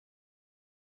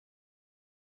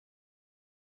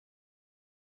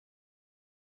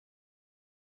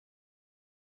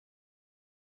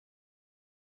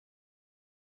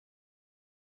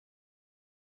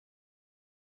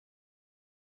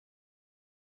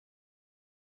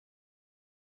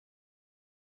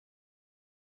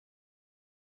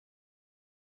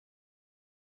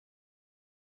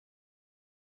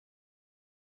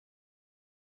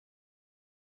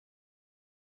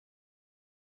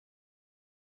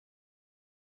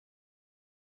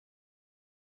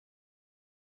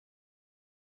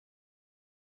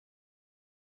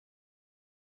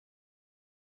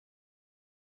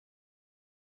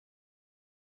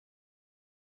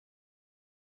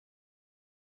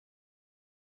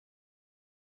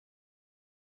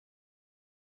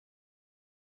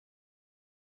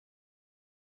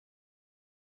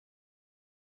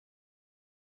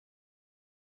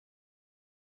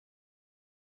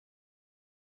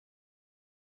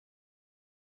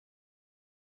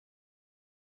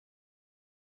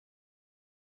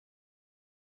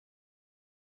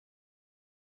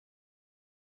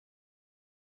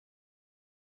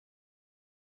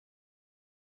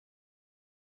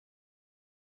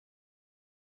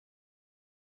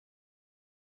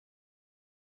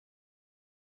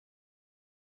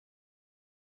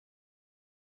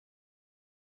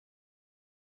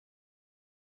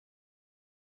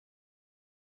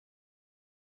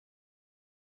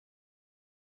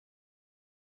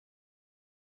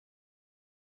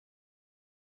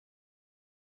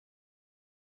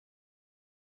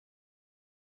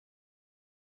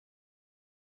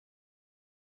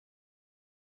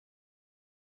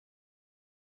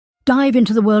Dive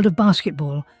into the world of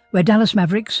basketball, where Dallas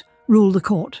Mavericks rule the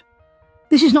court.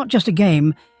 This is not just a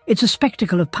game, it's a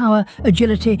spectacle of power,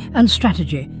 agility and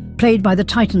strategy, played by the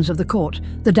titans of the court,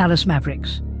 the Dallas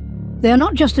Mavericks. They are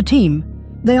not just a team,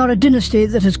 they are a dynasty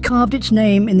that has carved its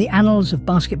name in the annals of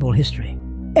basketball history.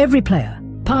 Every player,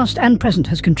 past and present,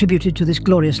 has contributed to this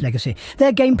glorious legacy.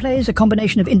 Their gameplays, a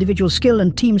combination of individual skill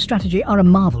and team strategy, are a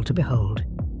marvel to behold.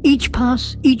 Each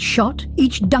pass, each shot,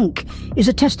 each dunk is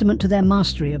a testament to their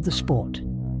mastery of the sport.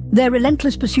 Their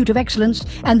relentless pursuit of excellence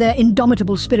and their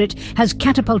indomitable spirit has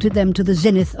catapulted them to the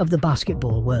zenith of the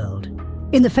basketball world.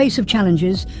 In the face of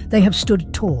challenges, they have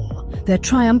stood tall, their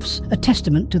triumphs a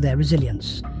testament to their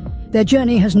resilience. Their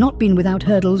journey has not been without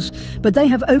hurdles, but they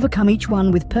have overcome each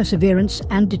one with perseverance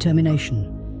and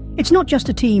determination. It's not just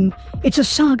a team, it's a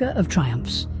saga of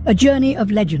triumphs, a journey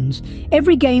of legends.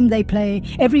 Every game they play,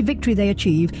 every victory they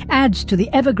achieve, adds to the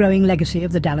ever-growing legacy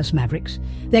of the Dallas Mavericks.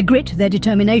 Their grit, their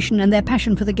determination and their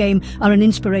passion for the game are an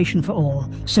inspiration for all.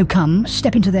 So come,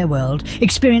 step into their world,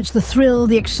 experience the thrill,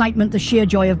 the excitement, the sheer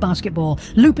joy of basketball.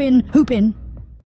 Loop in, hoop in.